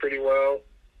nitrous pretty well.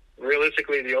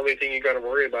 Realistically, the only thing you got to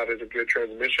worry about is a good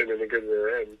transmission and a good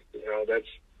rear end.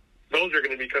 Those are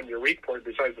going to become your weak point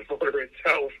besides the motor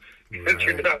itself. Right.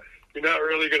 You're not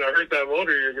really going to hurt that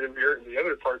motor. You're going to be hurting the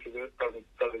other parts of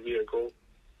the vehicle.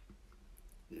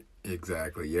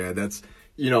 Exactly. Yeah, that's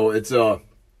it's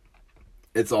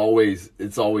always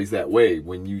that way.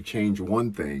 When you change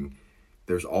one thing,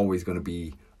 there's always going to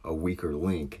be a weaker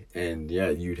link, and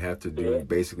you'd have to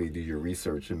basically do your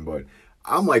research. But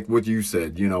I'm like what you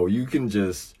said. You can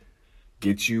just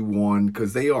get you one,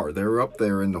 because they're up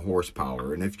there in the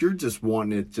horsepower. And if you're just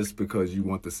wanting it just because you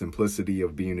want the simplicity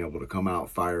of being able to come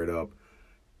out, fire it up,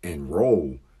 and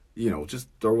roll, just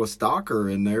throw a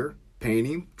stocker in there, paint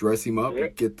him, dress him up,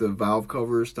 get the valve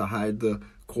covers to hide the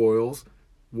coils,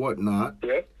 whatnot,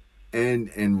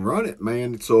 and run it,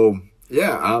 man. So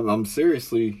I'm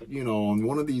seriously, on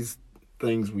one of these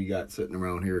things we got sitting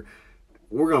around here,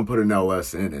 we're gonna put an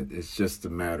LS in it. It's just a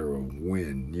matter of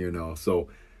when, So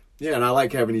and I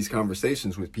like having these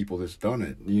conversations with people that's done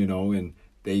it, and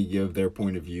they give their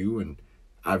point of view. And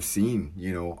I've seen,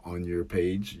 on your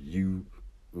page,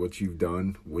 what you've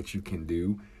done, what you can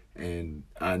do. And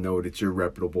I know that you're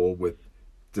reputable with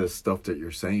the stuff that you're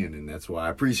saying. And that's why I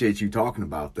appreciate you talking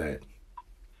about that.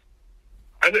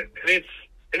 And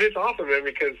it's awesome, man,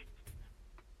 because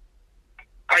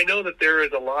I I know that there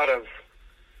is a lot of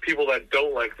people that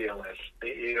don't like the LS.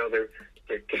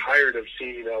 They're tired of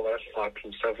seeing LS swaps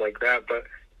and stuff like that, but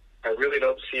I really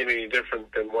don't see it any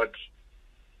different than what's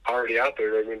already out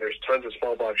there. I mean, there's tons of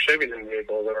small block Chevys in the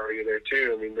vehicle that are already there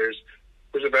too. I mean, there's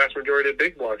a vast majority of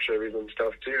big block Chevys and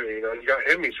stuff too. You got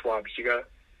Hemi swaps, you got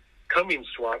Cummins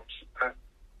swaps.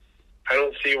 I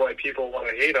don't see why people want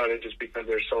to hate on it just because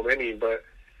there's so many, but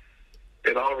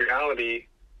in all reality,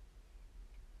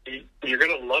 you're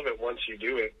going to love it once you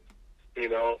do it.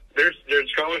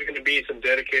 There's always going to be some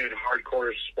dedicated,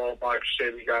 hardcore small block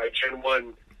Chevy guy, Gen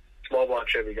 1 small block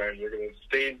Chevy guys. They're going to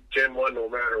stay Gen 1 no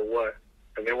matter what,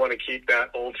 and they want to keep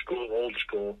that old school.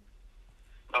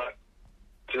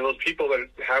 To those people that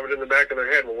have it in the back of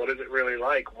their head, well, what is it really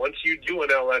like? Once you do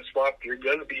an LS swap, you're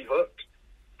going to be hooked.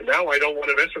 And now I don't want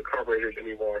to mess with carburetors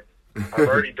anymore. I've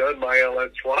already done my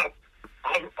LS swap.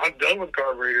 I'm done with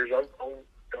carburetors. I'm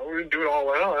going to do it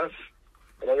all LS,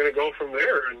 and I'm going to go from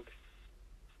there.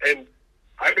 And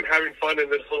I've been having fun in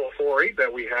this little 4.8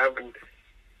 that we have, and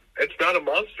it's not a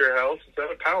monster house. It's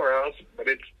not a powerhouse, but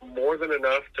it's more than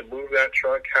enough to move that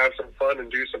truck, have some fun,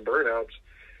 and do some burnouts.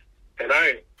 And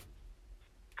I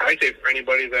say for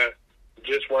anybody that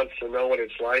just wants to know what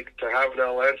it's like to have an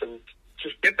LS, and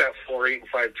just get that 4.8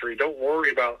 and 5.3. Don't worry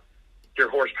about your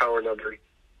horsepower number.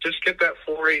 Just get that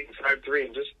 4.8 and 5.3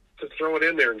 and just throw it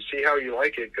in there and see how you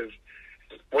like it. Because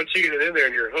once you get it in there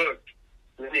and you're hooked,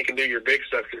 then you can do your big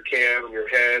stuff, your cam and your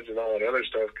heads and all that other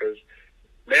stuff. Because,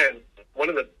 man, one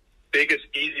of the biggest,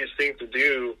 easiest things to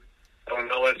do on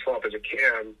an LS swap is a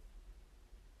cam.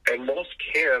 And most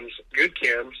cams, good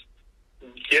cams,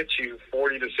 get you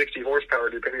 40 to 60 horsepower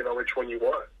depending on which one you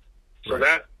want. So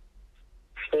that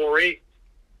 4.8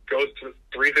 goes to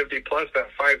 350 plus, that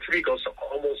 5.3 goes to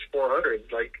almost 400.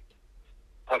 Like,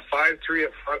 a 5.3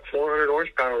 at 400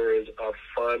 horsepower is a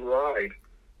fun ride.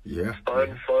 Yeah.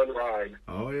 Fun ride.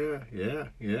 Oh,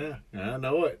 yeah. I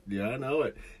know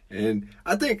it. And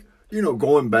I think,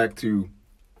 going back to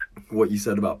what you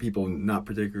said about people not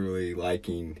particularly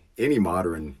liking any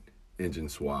modern engine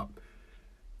swap,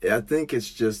 I think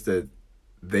it's just that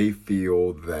they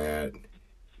feel that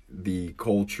the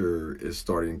culture is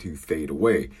starting to fade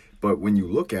away. But when you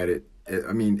look at it,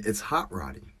 I mean, it's hot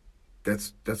rodding.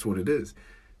 That's what it is.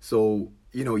 So,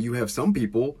 you have some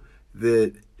people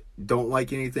that don't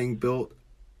like anything built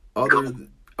other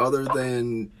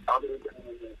than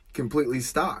completely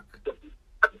stock.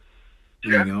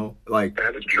 Like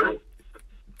that is true.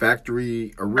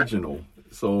 Factory original.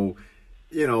 So,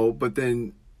 but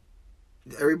then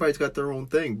everybody's got their own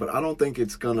thing. But I don't think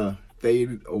it's gonna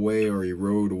fade away or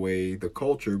erode away the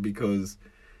culture, because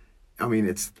I mean,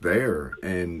 it's there,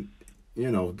 and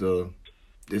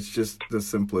it's just the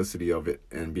simplicity of it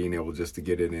and being able just to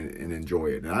get in and enjoy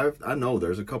it. And I know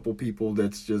there's a couple people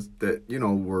that's just that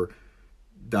were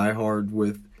diehard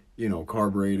with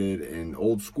carbureted and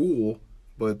old school,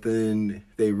 but then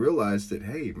they realized that,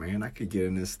 hey man, I could get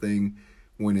in this thing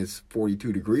when it's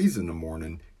 42 degrees in the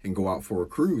morning and go out for a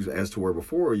cruise, as to where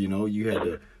before you had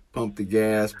to pump the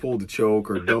gas, pull the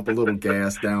choke, or dump a little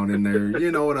gas down in there.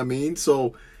 You know what I mean?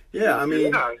 So yeah, I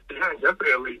mean, yeah,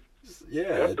 definitely.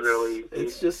 Yeah, definitely.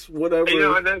 It's just whatever.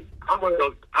 And then I'm one of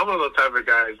those type of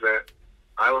guys that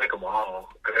I like them all,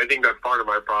 and I think that's part of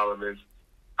my problem is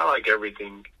I like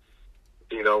everything.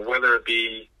 Whether it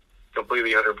be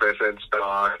completely 100%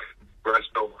 stock,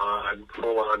 resto mod,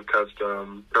 full on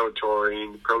custom, pro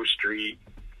touring, pro street.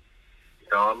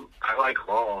 I like them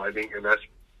all. I think, and that's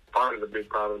part of the big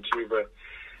problem too. But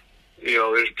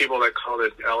there's people that call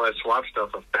this LS swap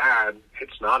stuff a fad.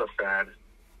 It's not a fad.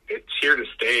 It's here to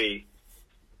stay.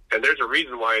 And there's a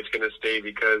reason why it's going to stay,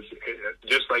 because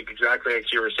just exactly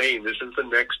like you were saying, this is the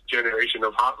next generation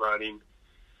of hot rodding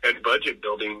and budget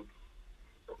building.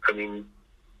 I mean,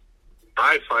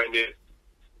 I find it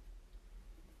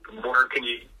more,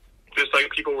 just like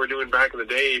people were doing back in the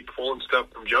day, pulling stuff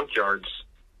from junkyards,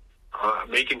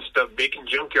 making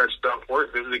junkyard stuff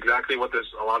work. This is exactly what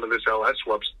a lot of this LS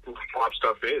swap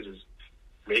stuff is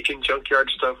making junkyard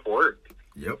stuff work.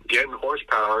 Yep. Getting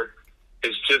horsepower.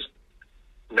 It's just,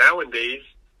 nowadays,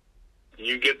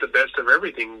 you get the best of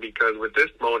everything, because with this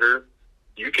motor,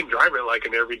 you can drive it like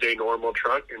an everyday normal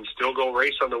truck and still go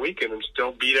race on the weekend and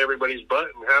still beat everybody's butt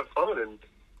and have fun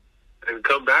and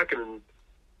come back and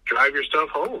drive your stuff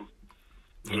home.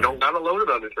 Right. You don't got to load it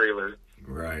on the trailer.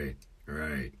 Right.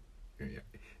 Yeah.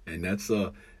 And that's,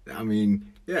 I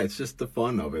mean, yeah, it's just the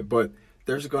fun of it. But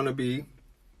there's going to be,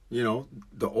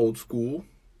 the old school,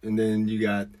 and then you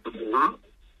got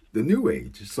the new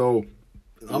age. So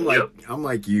I'm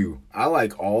like you. I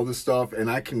like all the stuff, and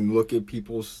I can look at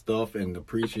people's stuff and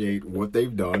appreciate what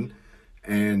they've done.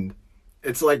 And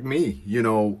it's like me,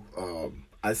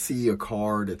 I see a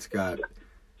car that's got,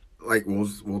 like,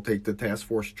 we'll take the Task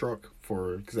Force truck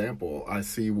for example. I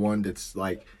see one that's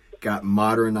like got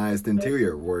modernized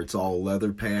interior where it's all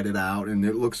leather padded out and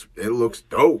it looks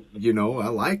dope. I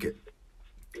like it.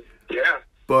 Yeah.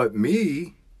 But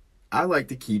me, I like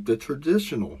to keep the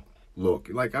traditional look.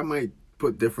 Like, I might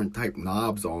put different type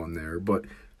knobs on there, but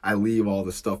I leave all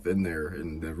the stuff in there.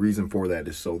 And the reason for that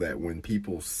is so that when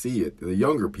people see it, the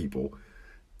younger people,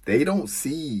 they don't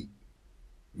see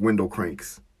window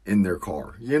cranks in their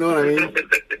car. You know what I mean?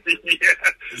 Yeah.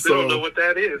 They don't know what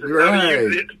that is.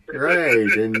 Right.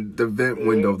 Right. And the vent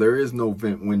window, there is no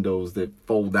vent windows that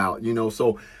fold out,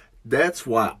 so that's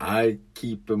why I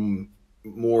keep them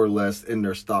more or less in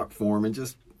their stock form and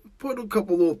just put a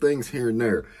couple little things here and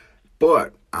there.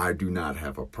 But I do not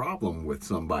have a problem with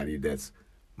somebody that's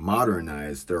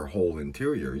modernized their whole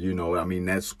interior.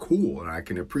 That's cool, and I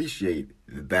can appreciate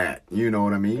that. You know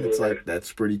what I mean? It's like,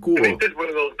 that's pretty cool. I think it's one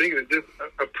of those things that just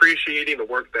appreciating the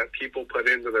work that people put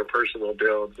into their personal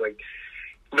builds. Like,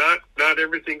 not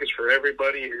everything is for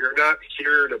everybody. You're not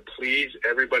here to please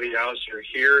everybody else. You're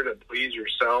here to please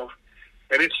yourself,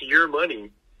 and it's your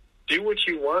money. Do what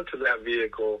you want to that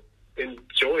vehicle.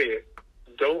 Enjoy it.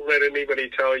 Don't let anybody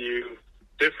tell you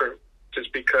different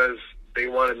just because they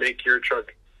want to make your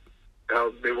truck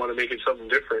how they want to make it something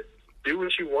different. Do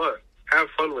what you want. Have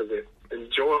fun with it.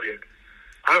 Enjoy it.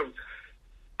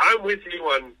 I'm with you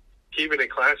on keeping it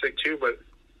classic too, but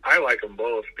I like them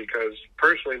both because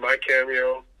personally, my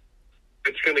Cameo,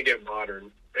 it's going to get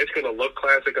modern. It's going to look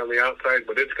classic on the outside,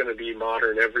 but it's going to be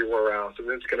modern everywhere else, and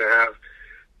it's going to have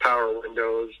power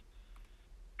windows,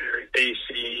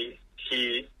 AC,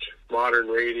 heat, modern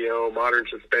radio, modern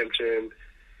suspension,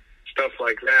 stuff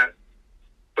like that.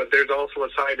 But there's also a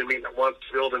side of me that wants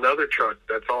to build another truck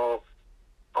that's all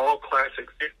classic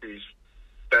 50s,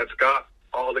 that's got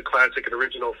all the classic and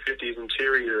original 50s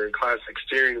interior and classic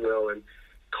steering wheel and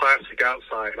classic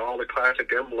outside, all the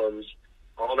classic emblems,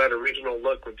 all that original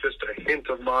look with just a hint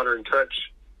of modern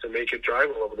touch to make it drive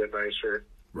a little bit nicer.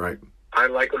 Right. I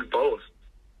like them both.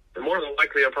 And more than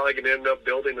likely, I'm probably going to end up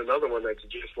building another one that's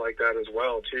just like that as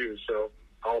well, too. So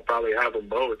I'll probably have them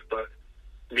both. But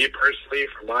me personally,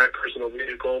 for my personal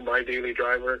vehicle, my daily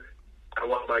driver, I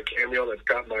want my Cameo that's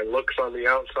got my looks on the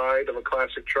outside of a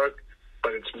classic truck,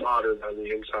 but it's modern on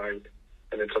the inside.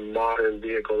 And it's a modern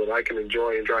vehicle that I can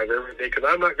enjoy and drive every day. Because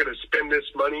I'm not going to spend this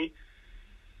money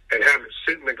and have it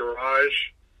sit in the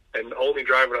garage and only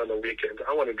drive it on the weekends.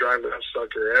 I want to drive that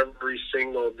sucker every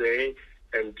single day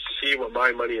and see what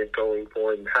my money is going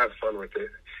for and have fun with it.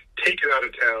 Take it out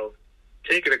of town.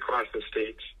 Take it across the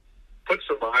states. Put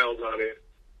some miles on it.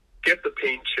 Get the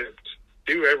paint chipped.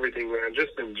 Do everything, man.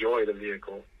 Just enjoy the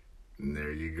vehicle. And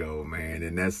there you go, man.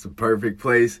 And that's the perfect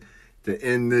place to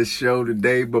end this show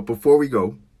today. But before we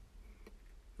go,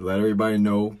 let everybody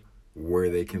know where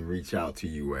they can reach out to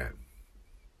you at.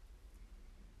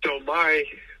 So my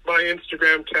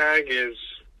Instagram tag is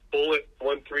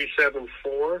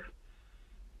Bullet1374.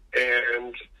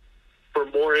 And for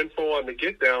more info on the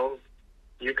Get Down,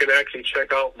 you can actually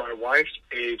check out my wife's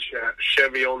page at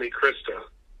Chevy Only Krista.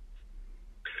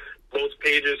 Both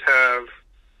pages have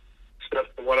stuff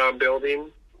on what I'm building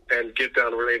and Get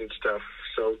Down related stuff.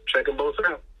 So check them both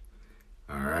out.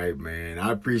 All right, man.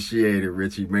 I appreciate it,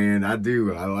 Richie, man. I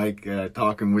do. I like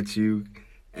talking with you,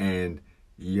 and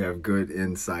you have good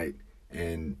insight,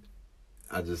 and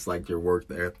I just like your work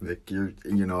ethic.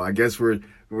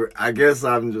 I guess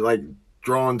I'm like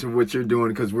drawn to what you're doing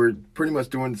because we're pretty much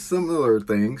doing similar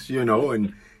things,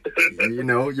 and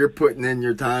you're putting in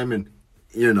your time and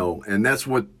that's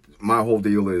what my whole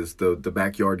deal is, the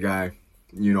backyard guy,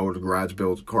 the garage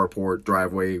build, carport,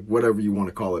 driveway, whatever you want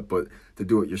to call it, but the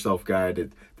do-it-yourself guy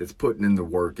that's putting in the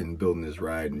work and building his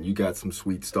ride, and you got some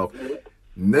sweet stuff.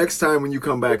 Next time when you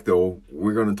come back, though,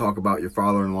 we're going to talk about your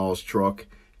father-in-law's truck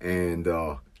and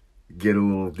get a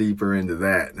little deeper into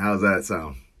that. How's that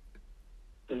sound?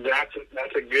 That's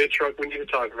a good truck we need to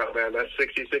talk about, man. That's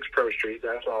 66 Pro Street.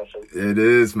 That's awesome. It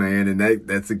is, man. And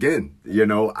that's again,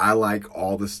 I like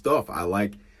all the stuff. I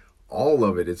like all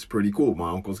of it. It's pretty cool.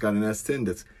 My uncle's got an S10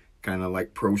 that's kind of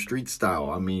like Pro Street style.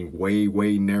 I mean, way,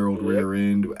 way narrowed rear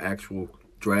end, actual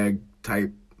drag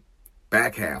type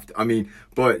back half. I mean,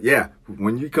 but yeah,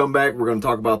 when you come back, we're going to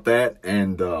talk about that.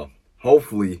 And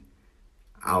hopefully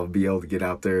I'll be able to get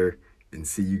out there and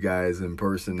see you guys in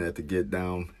person at the Get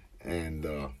Down and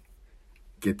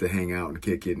get to hang out and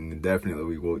kick it. And definitely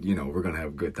we will, we're going to have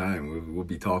a good time. We'll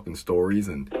be talking stories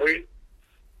and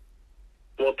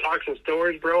we'll talk some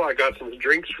stories, bro. I got some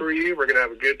drinks for you. We're going to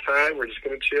have a good time. We're just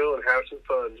going to chill and have some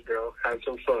fun, bro. Have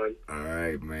some fun. All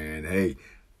right, man. Hey,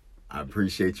 I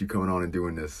appreciate you coming on and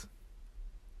doing this.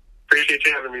 Appreciate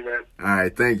you having me, man. All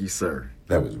right, thank you, sir.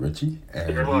 That was Richie,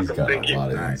 and You're he's welcome. got Thank a you.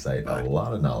 lot of All right, insight, bye. a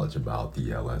lot of knowledge about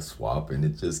the LS swap, and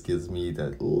it just gives me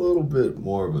that little bit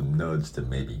more of a nudge to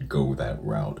maybe go that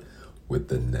route with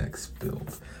the next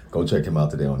build. Go check him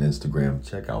out today on Instagram.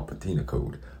 Check out Patina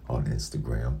Code on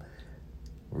Instagram.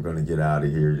 We're going to get out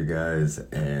of here, you guys,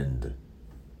 and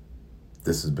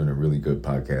this has been a really good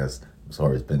podcast. I'm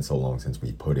sorry it's been so long since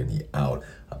we put any out.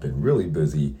 I've been really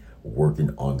busy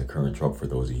working on the current truck. For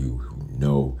those of you who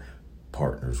know,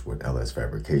 partners with LS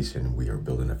Fabrication, we are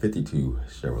building a 52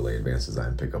 Chevrolet Advanced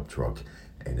Design pickup truck,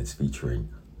 and it's featuring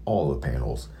all the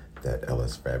panels that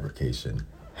LS Fabrication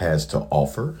has to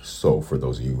offer. So for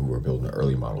those of you who are building an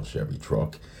early model Chevy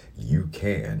truck, you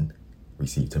can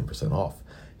receive 10% off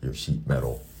your sheet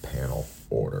metal panel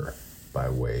order by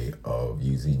way of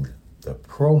using the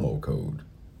promo code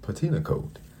Patina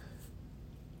Code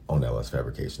on LS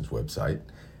Fabrication's website.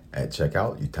 At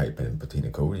checkout, you type in Patina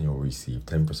Code and you'll receive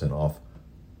 10% off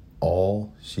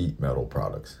all sheet metal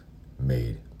products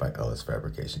made by LS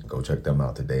Fabrication. Go check them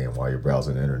out today, and while you're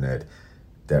browsing the internet,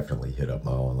 definitely hit up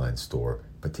my online store,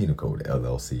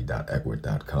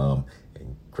 PatinaCodeLLC.Ecwit.com,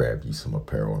 and grab you some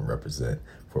apparel and represent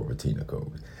for Patina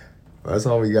Code. Well, that's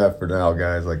all we got for now,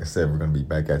 guys. Like I said, we're going to be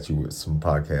back at you with some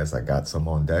podcasts. I got some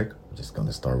on deck. We're just going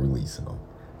to start releasing them.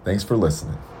 Thanks for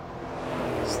listening.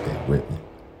 Stay with me.